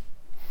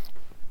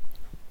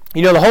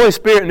Holy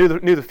Spirit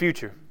knew the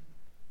future.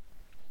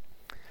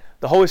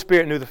 The Holy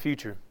Spirit knew the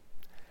future.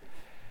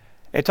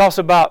 It talks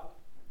about,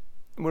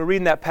 when we're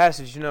reading that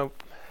passage,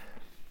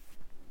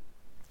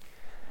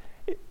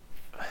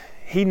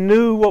 he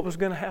knew what was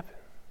going to happen.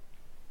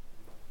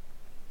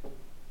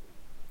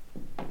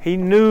 He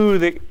knew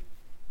that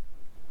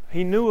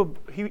he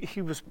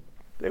was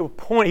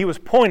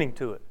pointing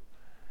to it.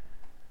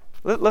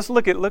 Let's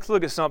look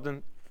at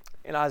something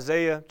in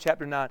Isaiah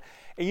chapter 9.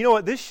 And you know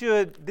what? This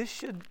should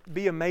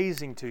be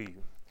amazing to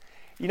you.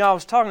 I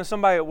was talking to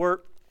somebody at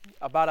work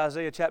about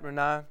Isaiah chapter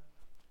 9.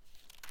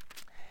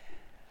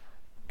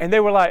 And they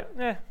were like,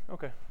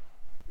 okay.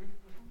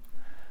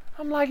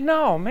 I'm like,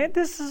 no, man,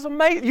 this is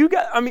amazing.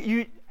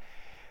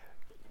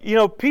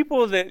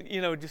 People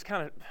that, just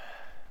kind of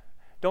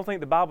don't think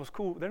the Bible's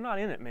cool, they're not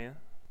in it, man.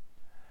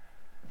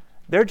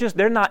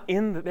 They're not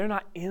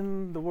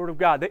in the Word of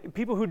God.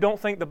 People who don't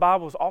think the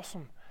Bible is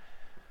awesome,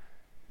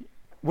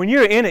 when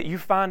you're in it, you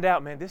find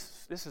out, man,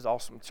 this is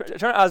awesome.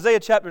 Turn Isaiah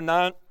chapter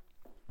 9,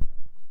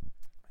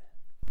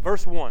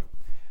 verse 1. It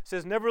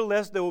says,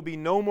 nevertheless, there will be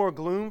no more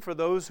gloom for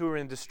those who are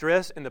in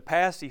distress. In the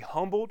past, He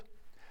humbled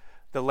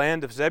the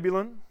land of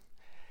Zebulun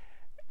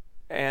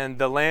and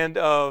the land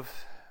of,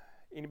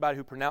 anybody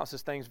who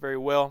pronounces things very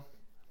well?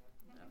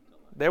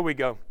 There we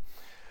go.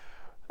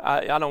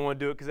 I don't want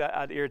to do it because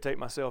I'd irritate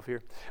myself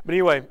here. But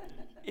anyway,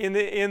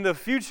 in the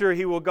future,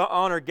 He will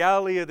honor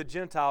Galilee of the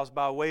Gentiles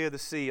by way of the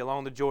sea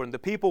along the Jordan. The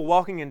people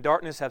walking in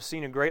darkness have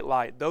seen a great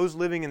light. Those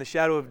living in the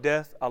shadow of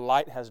death, a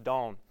light has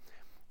dawned.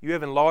 You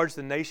have enlarged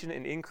the nation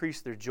and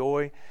increased their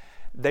joy.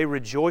 They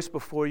rejoice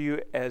before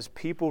you as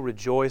people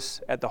rejoice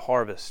at the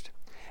harvest,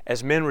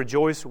 as men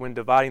rejoice when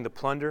dividing the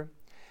plunder.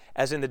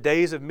 As in the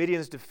days of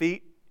Midian's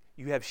defeat,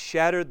 you have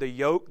shattered the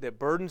yoke that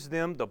burdens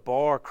them, the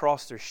bar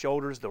across their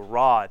shoulders, the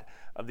rod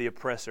of the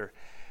oppressor.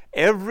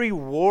 Every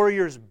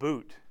warrior's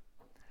boot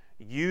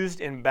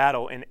used in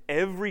battle and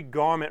every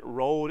garment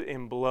rolled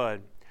in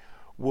blood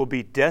will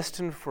be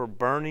destined for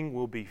burning,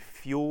 will be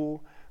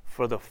fuel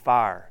for the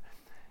fire.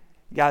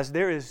 Guys,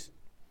 there is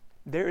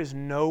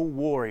no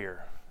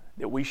warrior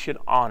that we should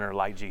honor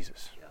like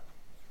Jesus.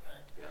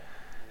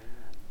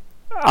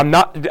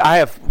 I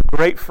have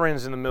great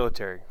friends in the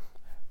military.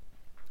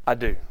 I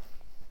do.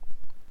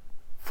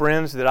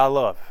 Friends that I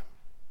love.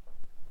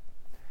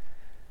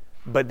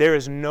 But there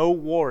is no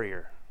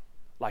warrior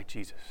like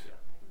Jesus.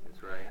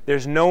 That's right.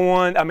 There's no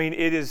one,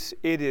 it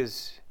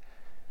is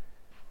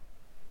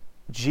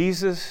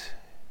Jesus,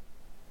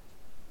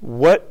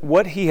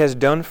 what He has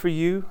done for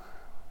you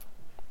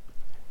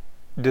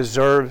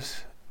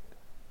deserves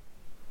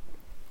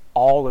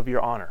all of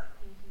your honor.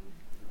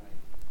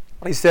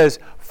 He says,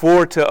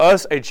 for to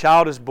us a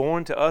child is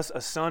born, to us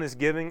a son is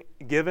given,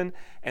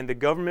 and the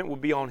government will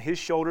be on His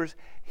shoulders.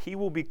 He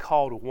will be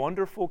called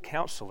Wonderful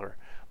Counselor,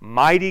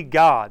 Mighty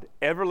God,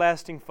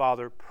 Everlasting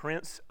Father,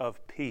 Prince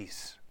of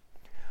Peace.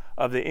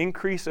 Of the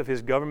increase of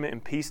His government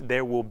and peace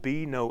there will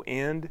be no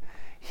end.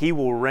 He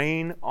will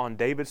reign on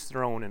David's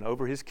throne and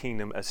over His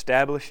kingdom,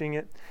 establishing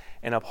it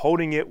and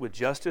upholding it with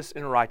justice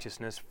and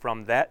righteousness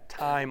from that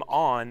time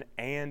on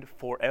and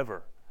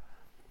forever.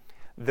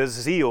 The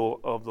zeal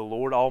of the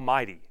Lord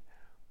Almighty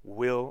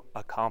will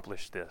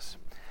accomplish this.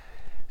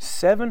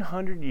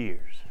 700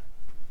 years.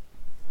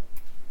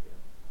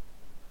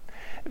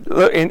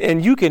 Look,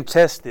 and you can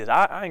test this.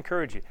 I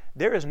encourage you.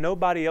 There is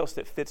nobody else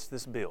that fits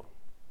this bill.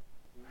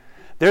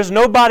 There's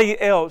nobody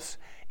else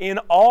in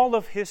all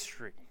of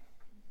history.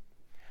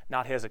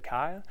 Not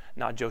Hezekiah,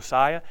 not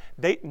Josiah.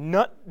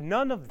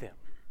 None of them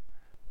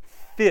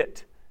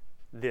fit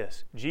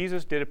this.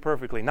 Jesus did it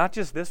perfectly. Not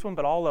just this one,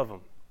 but all of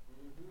them.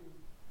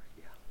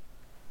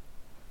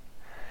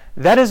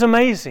 That is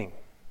amazing.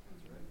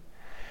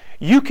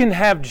 You can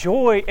have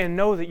joy and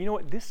know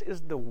that, this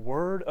is the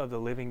Word of the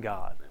living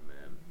God.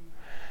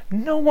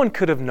 Amen. No one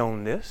could have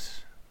known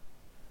this.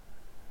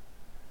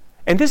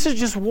 And this is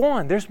just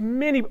one. There's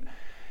many.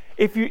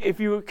 If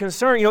you're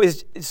concerned,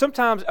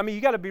 sometimes,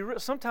 you got to be real.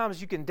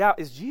 Sometimes you can doubt,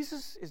 is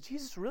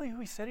Jesus really who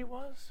He said He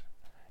was?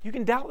 You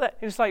can doubt that.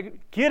 It's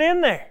like, get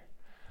in there.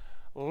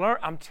 Learn.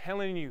 I'm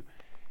telling you,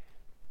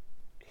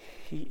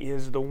 He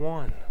is the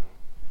one.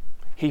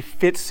 He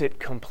fits it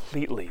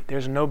completely.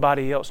 There's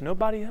nobody else.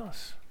 Nobody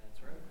else.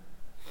 That's right.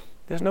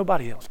 There's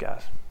nobody else,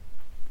 guys.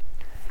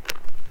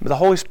 But the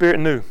Holy Spirit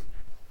knew.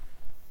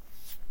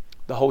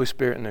 The Holy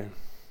Spirit knew.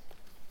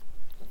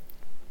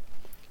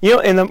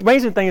 And the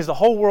amazing thing is the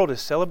whole world is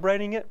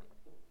celebrating it.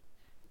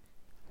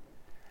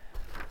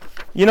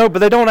 But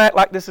they don't act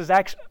like this is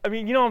actually,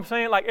 you know what I'm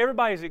saying? Like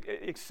everybody's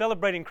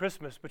celebrating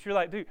Christmas, but you're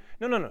like, dude,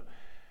 no.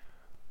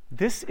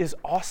 This is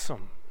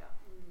awesome.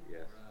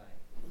 Yes.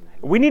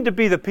 We need to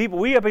be the people,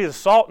 we have to be the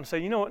salt and say,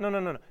 you know what,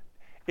 no.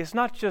 It's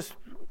not just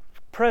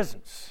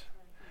presents.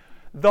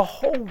 The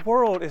whole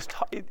world is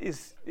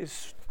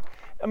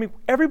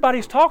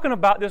everybody's talking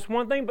about this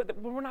one thing, but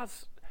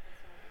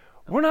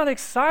we're not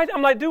excited.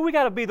 I'm like, dude, we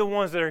got to be the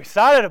ones that are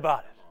excited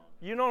about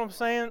it. You know what I'm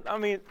saying?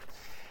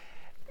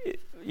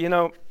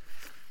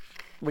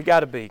 We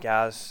got to be,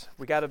 guys.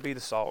 We got to be the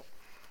salt.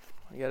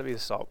 We got to be the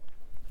salt.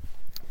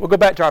 We'll go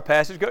back to our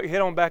passage.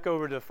 Head on back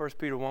over to 1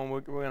 Peter 1.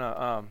 We're going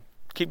to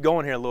keep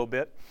going here a little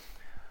bit.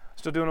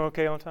 Still doing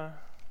okay on time?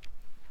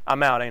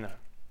 I'm out, ain't I?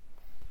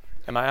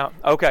 Am I out?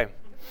 Okay.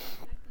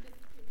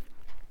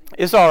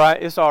 It's all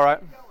right. It's all right.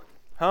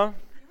 Huh?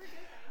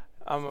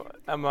 All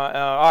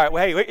right. Well,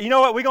 hey, you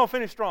know what? We're gonna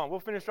finish strong. We'll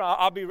finish strong.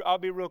 I'll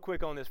be real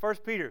quick on this. 1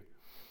 Peter.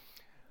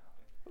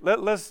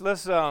 Let's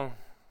go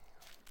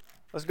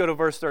to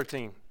verse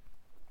 13.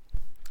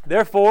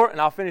 Therefore,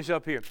 and I'll finish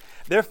up here.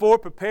 Therefore,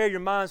 prepare your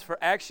minds for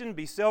action.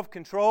 Be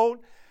self-controlled.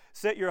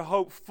 Set your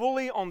hope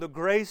fully on the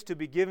grace to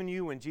be given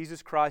you when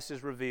Jesus Christ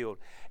is revealed.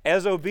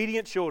 As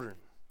obedient children,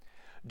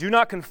 Do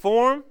not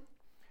conform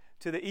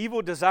to the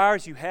evil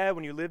desires you had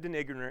when you lived in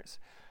ignorance,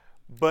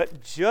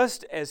 but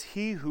just as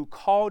He who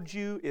called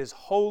you is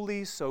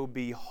holy, so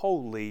be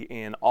holy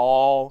in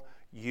all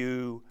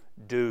you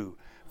do.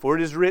 For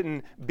it is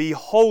written, be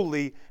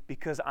holy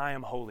because I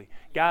am holy.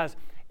 Guys,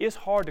 it's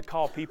hard to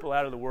call people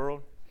out of the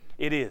world.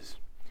 It is.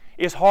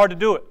 It's hard to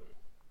do it.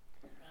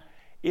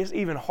 It's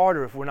even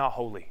harder if we're not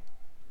holy.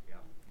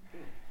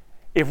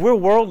 If we're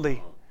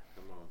worldly,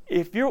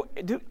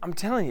 I'm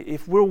telling you,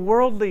 if we're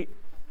worldly,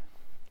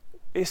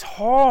 it's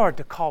hard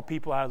to call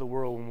people out of the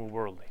world when we're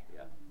worldly.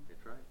 Yeah,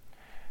 that's right.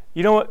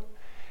 You know what?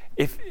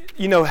 If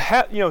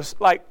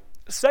like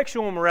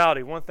sexual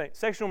immorality. One thing,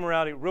 sexual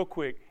immorality, real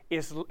quick,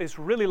 it's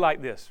really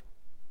like this.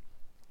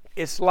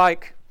 It's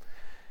like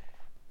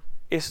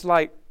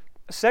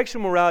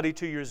sexual morality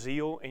to your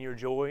zeal and your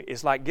joy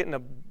is like getting a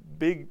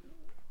big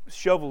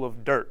shovel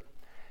of dirt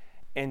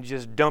and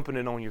just dumping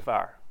it on your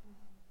fire.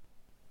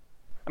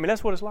 I mean,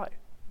 that's what it's like.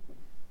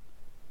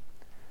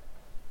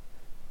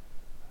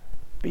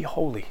 Be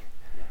holy.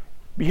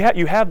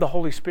 You have the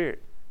Holy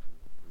Spirit.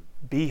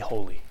 Be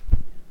holy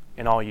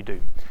in all you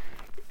do.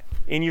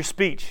 In your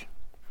speech,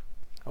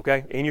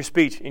 okay? In your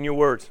speech, in your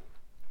words.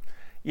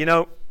 You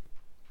know,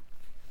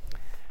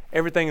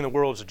 everything in the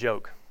world is a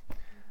joke.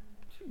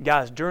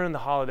 Guys, during the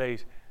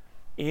holidays,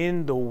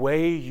 in the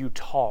way you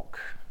talk,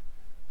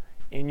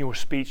 in your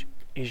speech,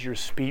 is your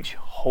speech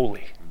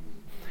holy?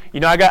 You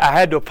know, I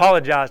had to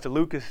apologize to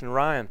Lucas and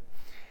Ryan.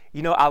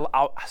 You know,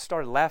 I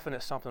started laughing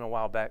at something a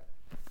while back.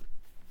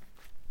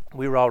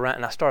 We were all around,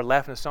 and I started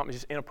laughing at something,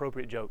 just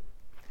inappropriate joke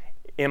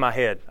in my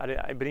head.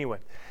 But anyway,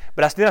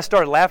 then I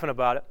started laughing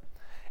about it,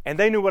 and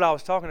they knew what I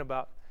was talking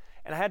about.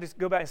 And I had to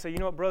go back and say, you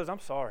know what, brothers, I'm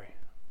sorry.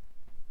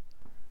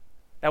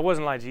 That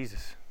wasn't like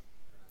Jesus.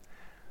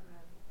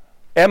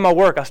 At my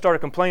work, I started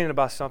complaining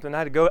about something. I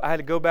had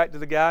to go back to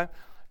the guy,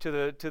 to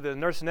the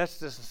nurse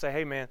anesthetist, and say,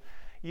 hey, man,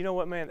 you know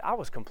what, man? I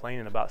was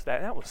complaining about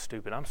that. That was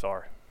stupid. I'm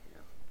sorry.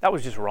 That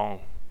was just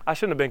wrong. I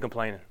shouldn't have been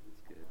complaining.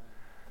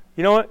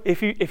 You know what?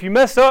 If you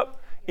mess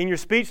up in your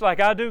speech like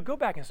I do, go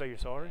back and say you're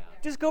sorry.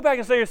 Just go back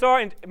and say you're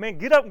sorry, and man,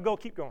 get up and go.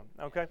 Keep going.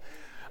 Okay.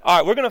 All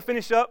right. We're going to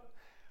finish up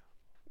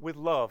with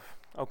love.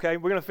 Okay.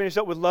 We're going to finish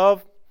up with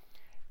love.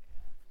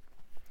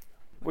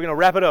 We're going to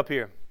wrap it up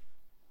here.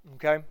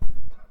 Okay.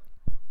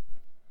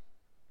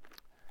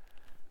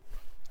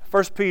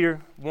 1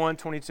 Peter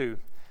 1:22.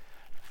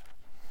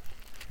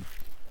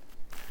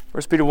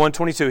 1 Peter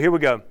 1:22. Here we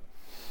go.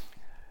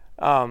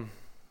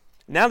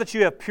 Now that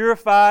you have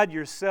purified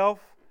yourself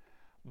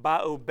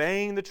by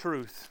obeying the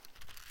truth.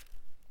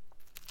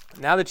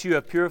 Now that you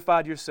have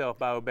purified yourself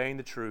by obeying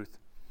the truth,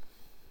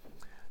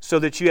 so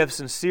that you have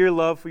sincere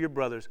love for your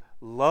brothers,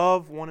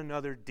 love one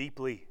another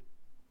deeply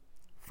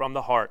from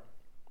the heart.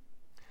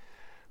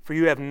 For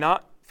you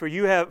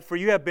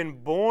have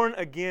been born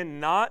again,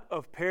 not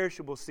of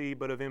perishable seed,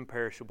 but of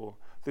imperishable,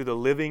 through the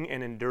living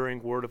and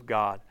enduring Word of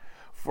God.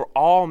 For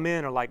all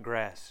men are like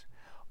grass.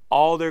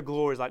 All their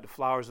glory is like the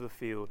flowers of the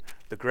field.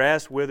 The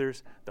grass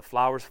withers, the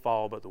flowers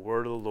fall, but the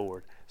word of the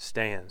Lord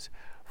stands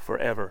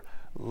forever.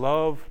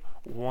 Love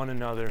one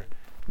another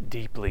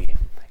deeply.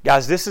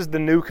 Guys, this is the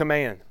new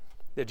command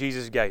that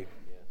Jesus gave.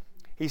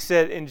 He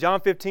said in John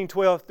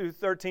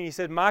 15:12-13, He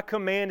said, my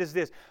command is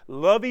this,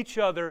 love each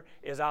other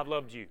as I've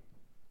loved you.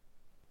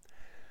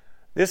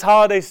 This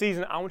holiday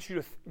season, I want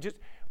you to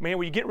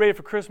when you get ready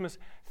for Christmas,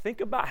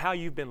 think about how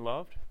you've been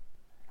loved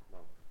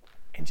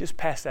and just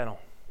pass that on.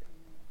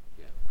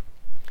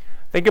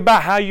 Think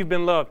about how you've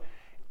been loved.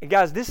 And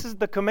guys, this is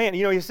the command.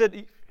 You know, He said,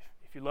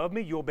 if you love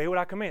me, you obey what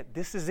I command.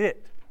 This is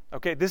it.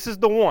 Okay, this is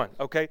the one.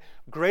 Okay,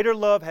 greater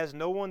love has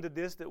no one than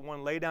this, that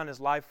one lay down his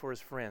life for his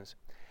friends.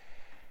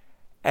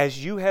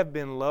 As you have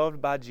been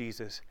loved by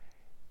Jesus,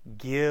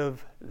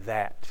 give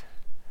that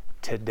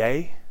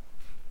today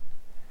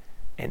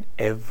and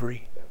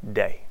every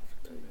day.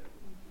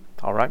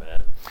 All right?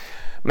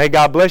 May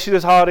God bless you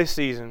this holiday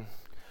season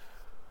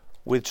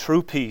with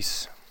true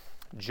peace,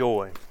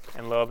 joy,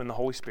 and love in the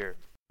Holy Spirit.